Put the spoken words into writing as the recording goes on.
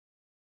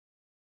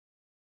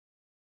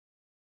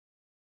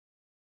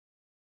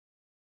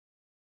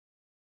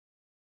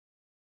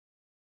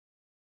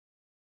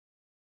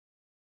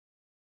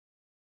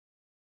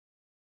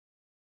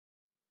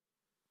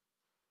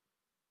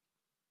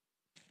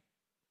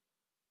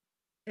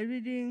A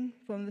reading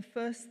from the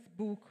first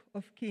book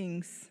of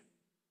Kings.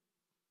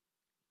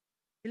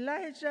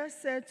 Elijah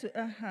said to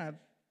Ahab,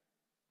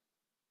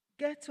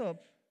 "Get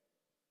up,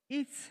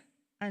 eat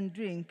and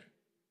drink,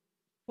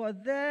 for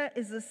there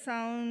is the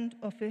sound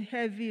of a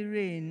heavy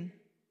rain."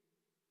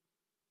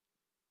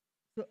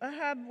 So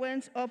Ahab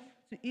went up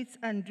to eat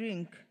and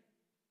drink,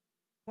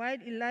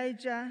 while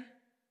Elijah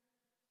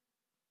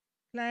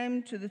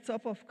climbed to the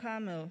top of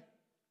Carmel,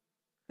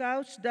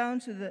 crouched down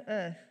to the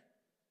earth,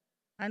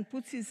 and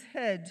put his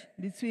head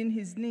between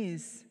his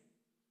knees.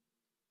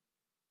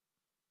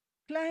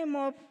 "Climb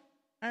up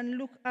and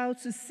look out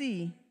to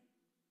sea,"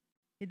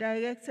 he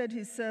directed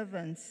his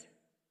servants,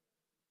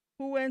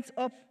 who went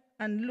up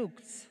and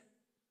looked,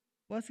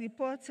 but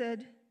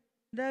reported,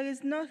 "There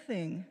is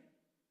nothing."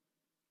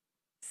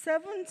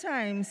 7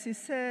 times he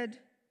said,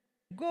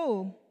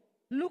 "Go,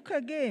 look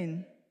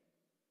again."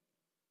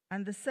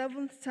 And the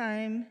 7th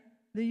time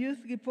the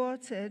youth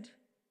reported,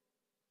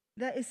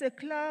 "There is a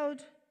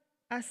cloud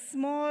as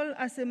small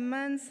as a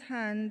man's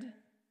hand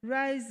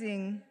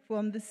rising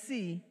from the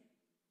sea."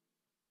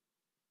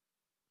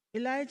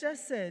 Elijah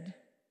said,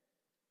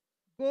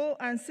 "Go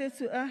and say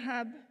to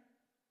Ahab,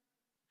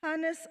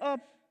 harness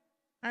up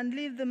and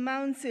leave the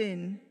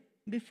mountain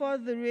before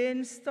the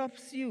rain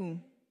stops you."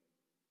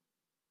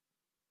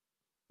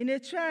 In a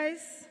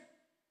trice,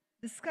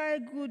 the sky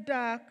grew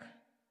dark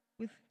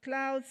with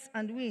clouds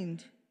and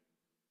wind,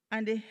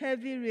 and a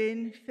heavy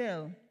rain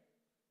fell.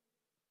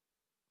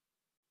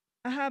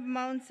 Ahab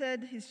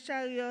mounted his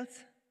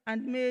chariot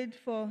and made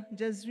for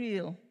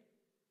Jezreel.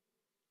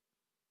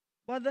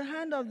 But the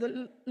hand of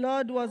the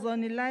Lord was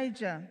on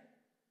Elijah,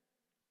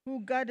 who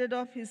gathered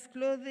up his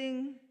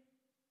clothing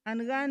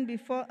and ran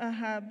before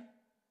Ahab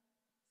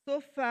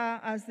so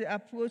far as the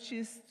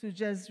approaches to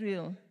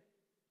Jezreel.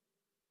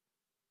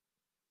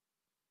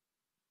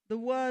 The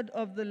word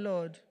of the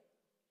Lord.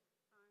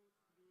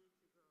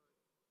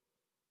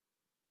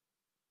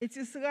 It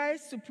is right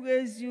to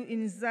praise you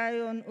in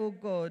Zion, O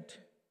God.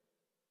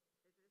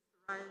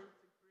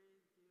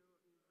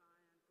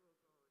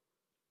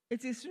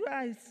 It is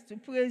right to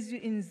praise you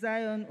in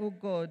Zion, O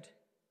God.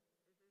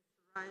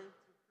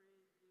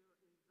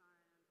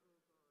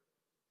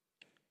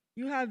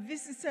 You have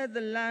visited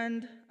the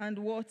land and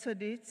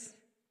watered it.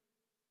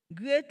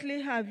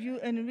 Greatly have you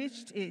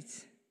enriched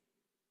it.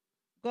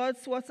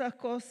 God's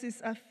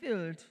watercourses are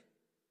filled.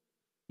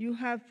 You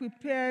have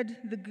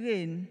prepared the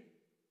grain.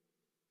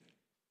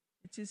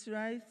 It is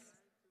right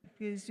to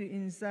praise you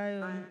in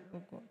Zion, O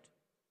God.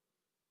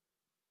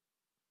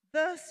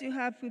 Thus you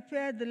have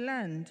prepared the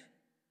land,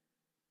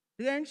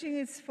 drenching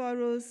its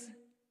furrows,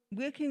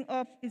 breaking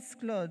up its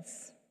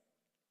clods,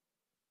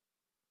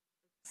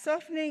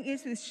 softening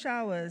it with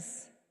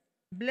showers,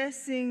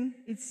 blessing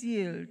its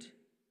yield.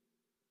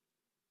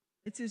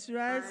 It is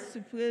right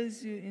to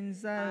praise you in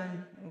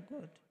Zion, O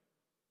God.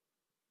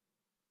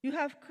 You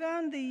have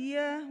crowned the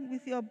year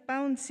with your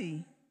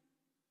bounty,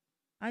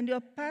 and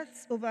your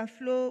paths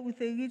overflow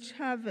with a rich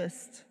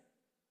harvest.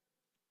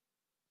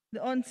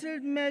 The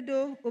untilled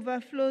meadow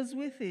overflows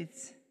with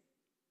it,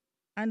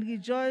 and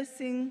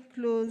rejoicing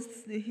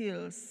clothes the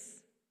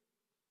hills.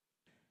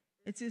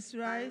 It is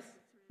right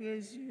to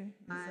praise you in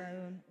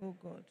Zion, O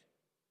God.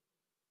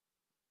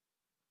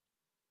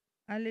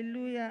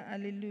 Alleluia,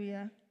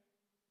 alleluia.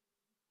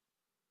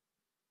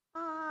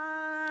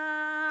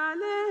 Alleluia.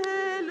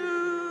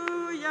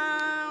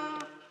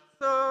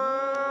 So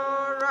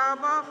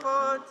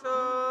rabafotodum.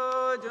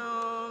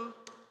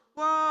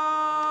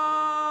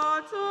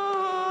 Watodum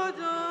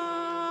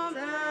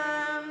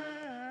them.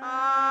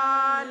 Alleluia.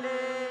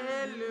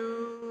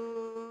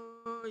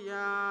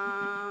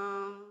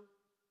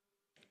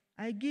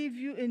 I give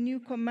you a new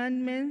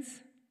commandment: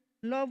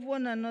 love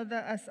one another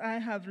as I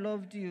have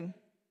loved you.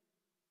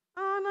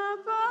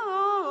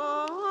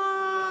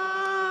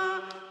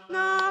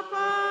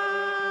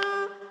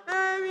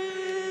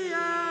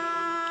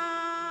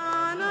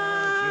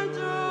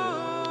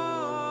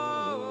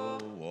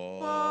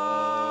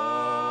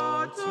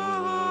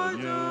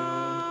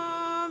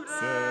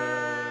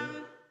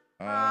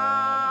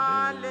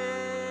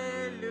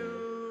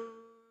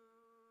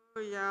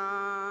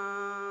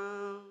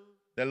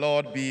 The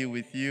Lord be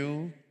with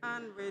you.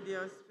 And with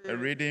your spirit. A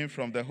reading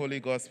from the Holy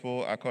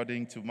Gospel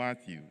according to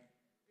Matthew.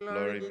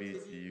 Glory be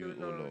to you,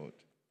 O Lord.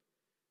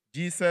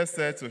 Jesus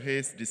said to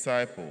his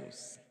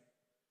disciples,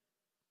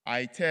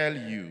 "I tell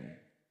you,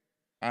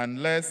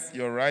 unless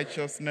your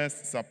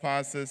righteousness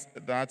surpasses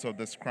that of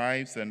the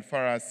scribes and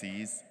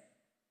Pharisees,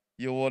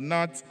 you will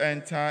not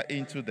enter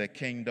into the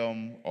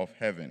kingdom of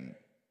heaven.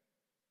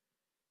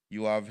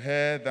 You have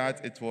heard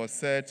that it was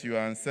said to your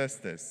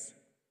ancestors,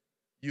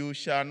 'You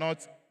shall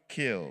not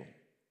kill,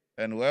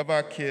 and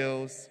whoever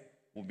kills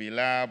will be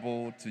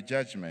liable to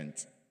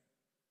judgment.'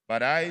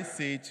 But I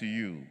say to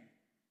you,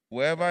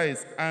 whoever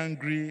is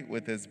angry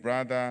with his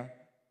brother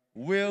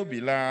will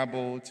be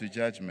liable to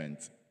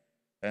judgment.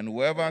 And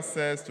whoever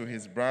says to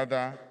his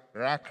brother,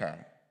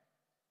 'Raka,'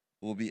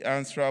 will be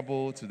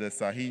answerable to the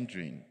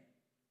Sanhedrin.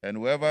 And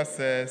whoever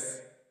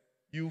says,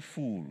 'You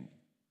fool,'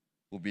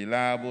 will be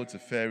liable to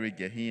fiery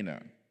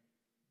Gehenna.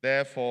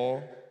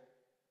 Therefore,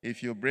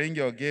 if you bring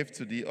your gift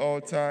to the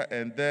altar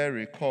and there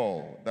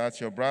recall that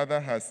your brother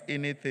has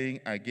anything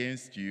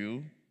against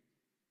you,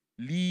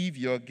 leave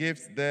your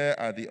gift there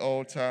at the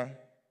altar,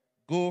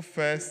 go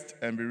first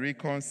and be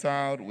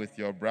reconciled with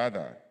your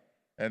brother,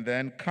 and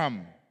then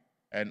come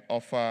and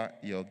offer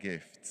your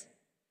gift.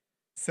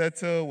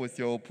 Settle with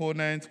your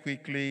opponent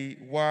quickly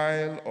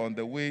while on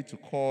the way to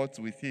court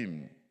with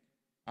him.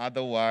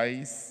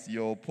 Otherwise,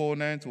 your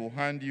opponent will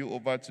hand you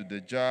over to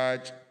the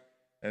judge,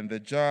 and the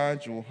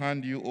judge will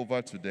hand you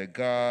over to the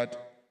guard,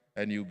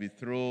 and you'll be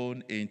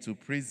thrown into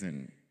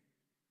prison.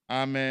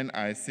 Amen,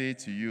 I say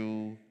to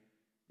you,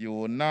 you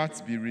will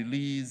not be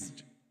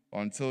released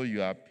until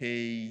you are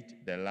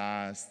paid the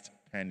last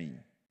penny.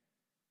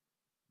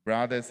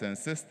 Brothers and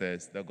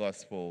sisters, the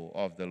gospel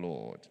of the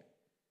Lord.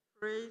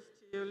 Praise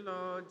to you,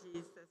 Lord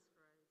Jesus Christ.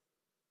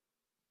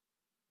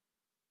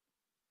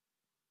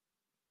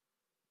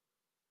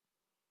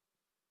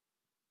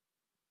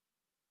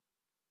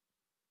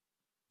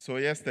 So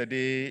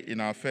yesterday, in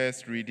our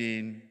first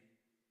reading,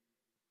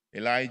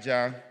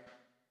 Elijah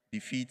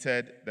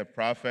defeated the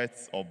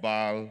prophets of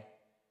Baal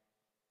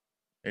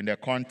in the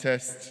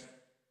contest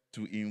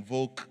to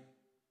invoke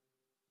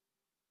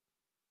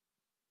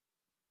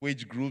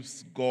which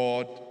groups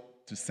God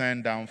to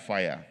send down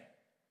fire.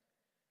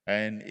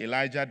 And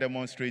Elijah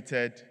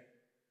demonstrated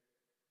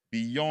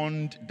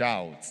beyond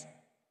doubt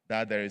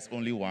that there is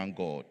only one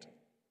God,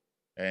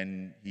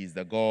 and he is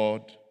the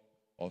God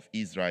of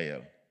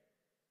Israel,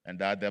 and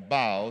that the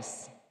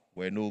Baals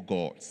were no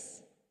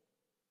gods.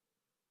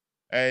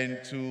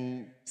 And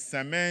to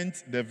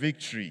cement the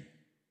victory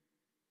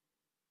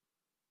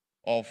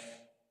of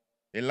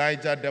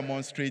Elijah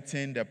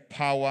demonstrating the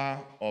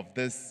power of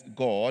this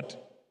God,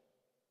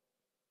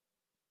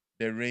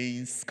 the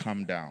rains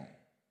come down.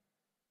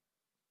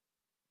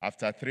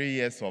 After 3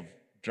 years of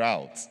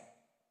drought,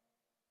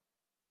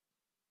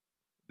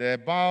 the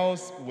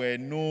Baals were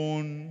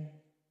known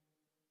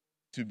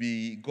to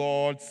be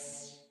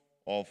gods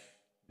of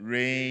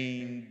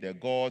rain, the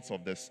gods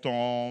of the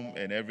storm,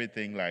 and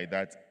everything like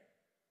that.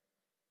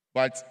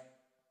 But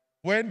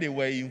when they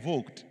were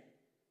invoked,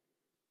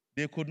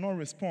 they could not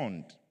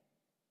respond.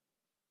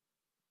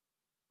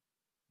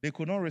 They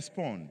could not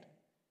respond.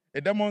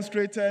 It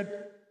demonstrated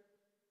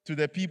to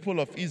the people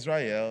of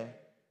Israel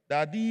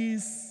that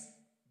these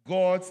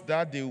gods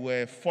that they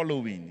were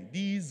following,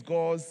 these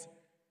gods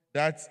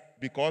that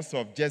because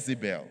of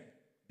Jezebel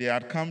they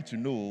had come to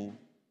know,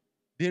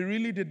 they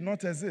really did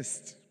not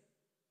exist.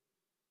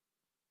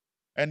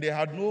 And they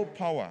had no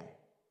power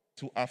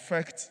to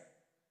affect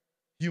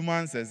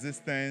humans'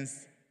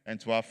 existence and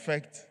to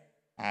affect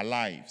our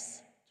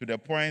lives, to the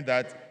point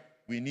that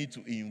we need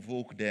to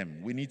invoke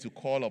them, we need to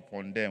call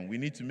upon them, we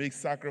need to make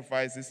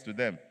sacrifices to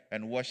them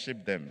and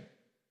worship them.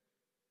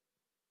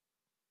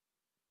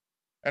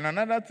 And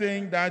another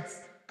thing that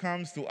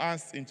comes to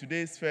us in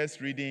today's first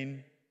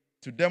reading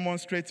to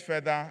demonstrate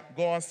further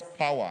God's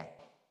power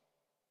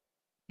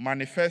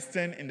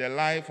manifesting in the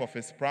life of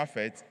his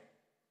prophet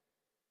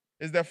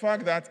is the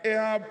fact that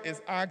Ahab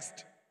is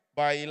asked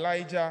by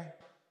Elijah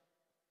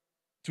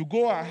to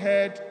go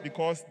ahead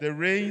because the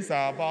rains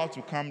are about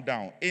to come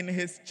down in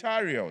his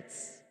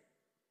chariots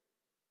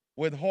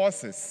with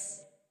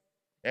horses.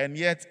 And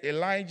yet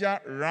Elijah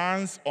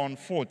runs on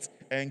foot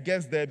and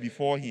gets there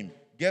before him,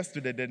 gets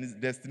to the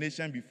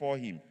destination before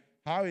him.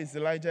 How is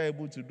Elijah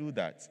able to do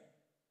that?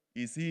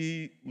 Is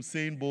he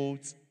Usain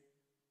Bolt,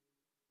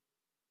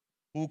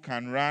 who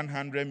can run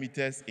 100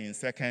 meters in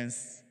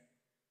seconds?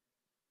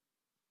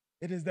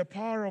 It is the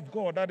power of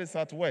God that is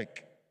at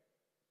work.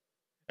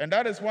 And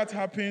that is what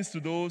happens to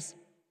those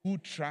who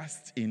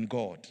trust in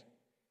God.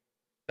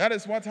 That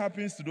is what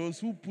happens to those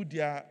who put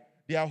their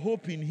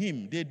hope in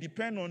him. They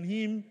depend on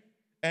him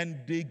and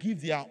they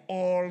give their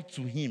all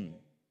to him.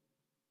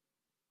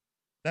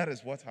 That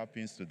is what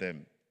happens to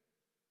them.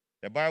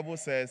 The Bible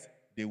says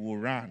they will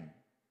run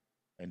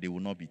and they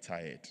will not be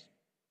tired.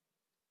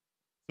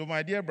 So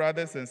my dear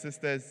brothers and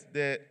sisters,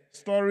 the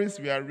stories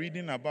we are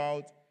reading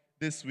about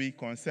this week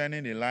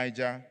concerning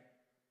Elijah,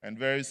 and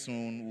very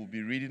soon we'll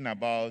be reading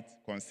about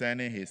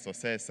concerning his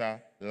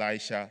successor,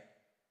 Elisha,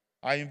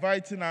 are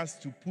inviting us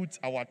to put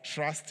our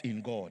trust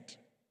in God.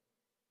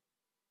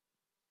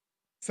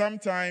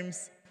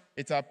 Sometimes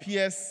it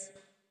appears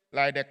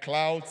like the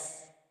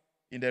clouds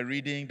in the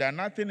reading that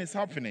nothing is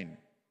happening.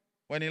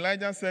 When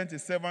Elijah sent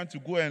his servant to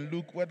go and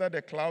look whether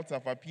the clouds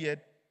have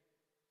appeared,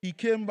 he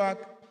came back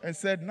and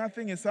said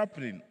nothing is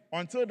happening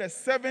until the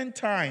seventh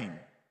time.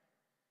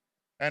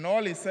 And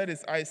all he said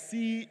is, I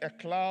see a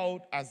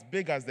cloud as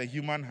big as the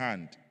human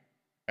hand.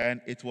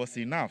 And it was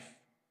enough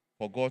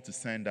for God to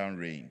send down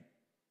rain.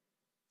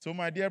 So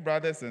my dear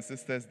brothers and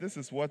sisters, this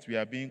is what we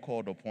are being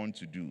called upon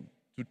to do,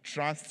 to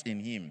trust in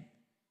him.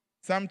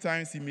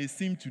 Sometimes he may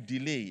seem to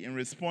delay in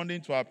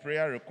responding to our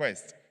prayer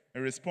requests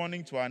and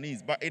responding to our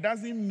needs, but it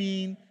doesn't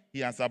mean he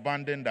has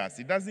abandoned us.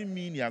 It doesn't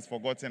mean he has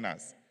forgotten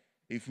us.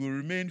 If we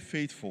remain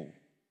faithful,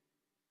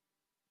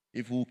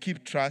 if we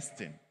keep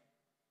trusting,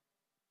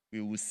 we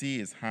will see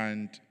his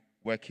hand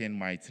working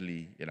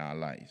mightily in our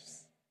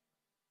lives.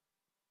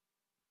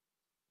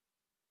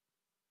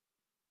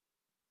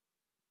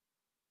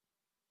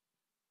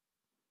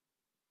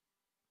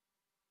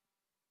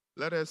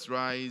 Let us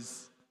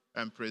rise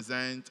and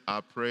present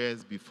our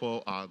prayers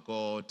before our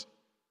God,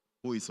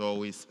 who is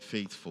always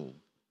faithful.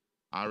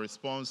 Our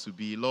response will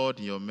be, Lord,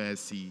 in your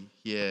mercy,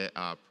 hear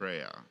our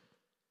prayer.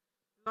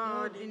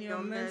 Lord, in your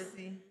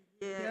mercy,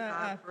 hear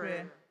our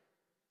prayer.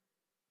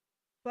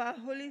 For our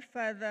Holy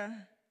Father,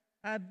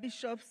 our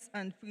bishops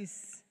and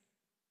priests,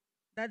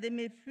 that they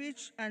may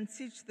preach and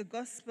teach the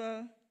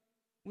gospel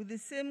with the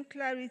same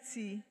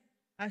clarity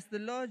as the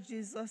Lord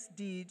Jesus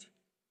did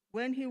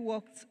when he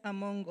walked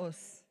among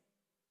us.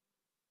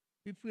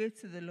 We pray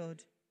to the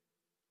Lord.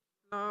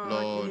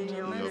 Lord, in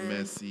your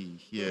mercy,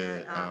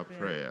 hear our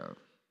prayer.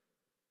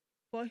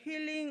 For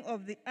healing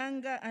of the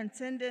anger and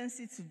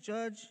tendency to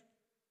judge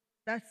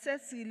that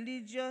sets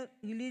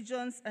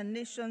religions and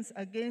nations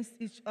against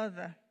each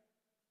other.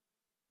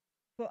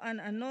 For an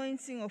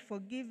anointing of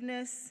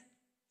forgiveness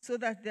so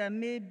that there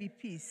may be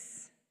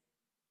peace.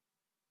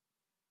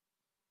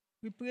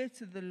 We pray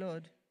to the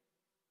Lord.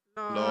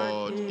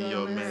 Lord, in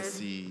your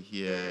mercy,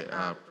 hear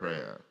our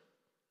prayer.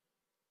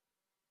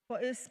 For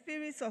a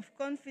spirit of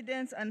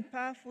confidence and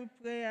powerful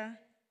prayer,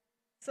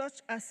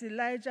 such as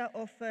Elijah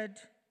offered,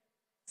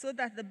 so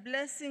that the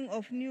blessing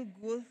of new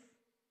growth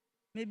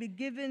may be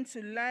given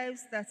to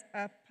lives that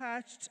are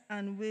parched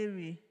and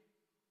weary.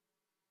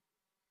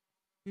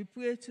 We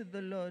pray to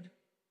the Lord.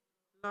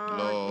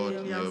 Lord,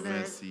 in your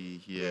mercy,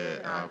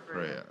 hear our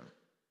prayer.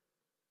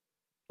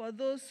 For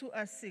those who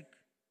are sick,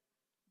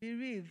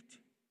 bereaved,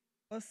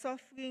 or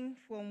suffering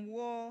from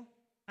war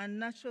and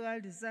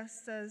natural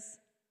disasters,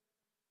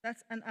 that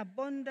an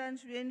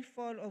abundant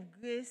rainfall of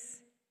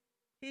grace,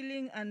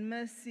 healing, and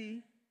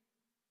mercy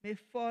may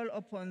fall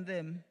upon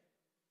them.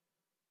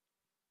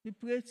 We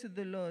pray to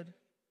the Lord.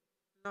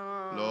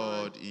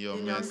 Lord, in your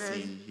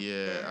mercy,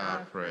 hear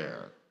our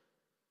prayer.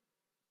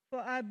 For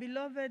our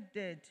beloved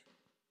dead,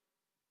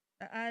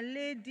 that Our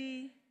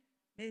Lady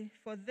may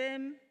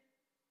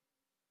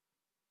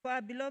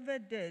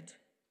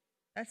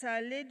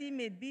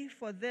be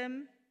for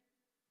them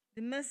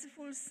the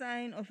merciful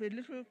sign of a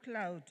little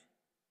cloud,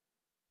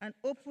 an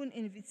open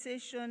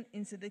invitation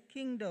into the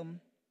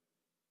kingdom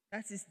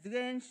that is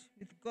drenched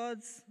with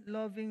God's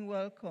loving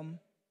welcome.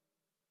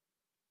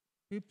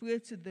 We pray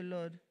to the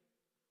Lord.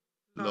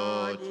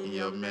 Lord, in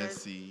your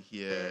mercy,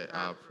 hear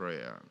our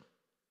prayer.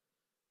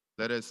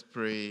 Let us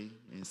pray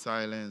in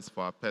silence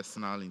for our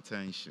personal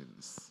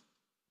intentions.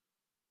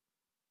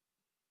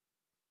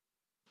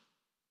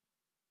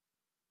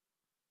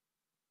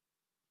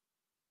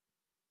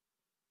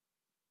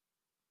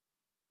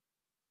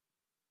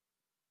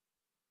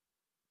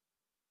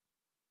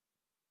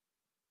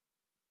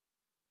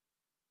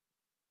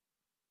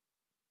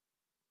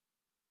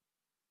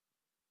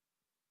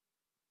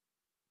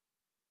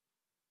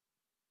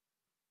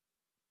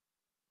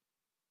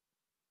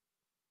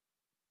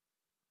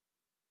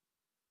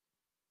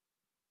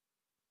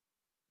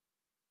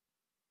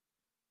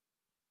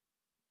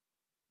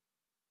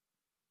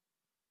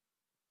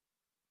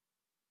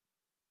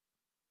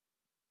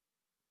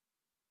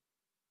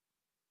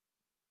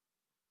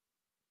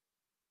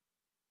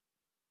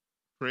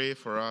 Pray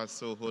for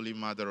us, O Holy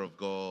Mother of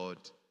God,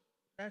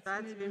 that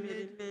we may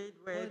be made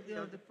worthy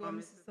of the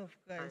promises of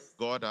Christ.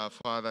 God our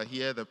Father,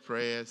 hear the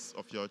prayers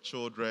of your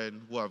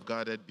children who have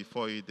gathered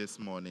before you this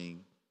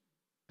morning,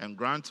 and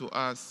grant to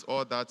us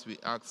all that we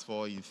ask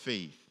for in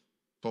faith,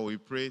 for we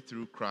pray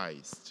through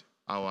Christ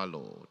our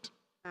Lord.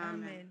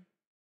 Amen.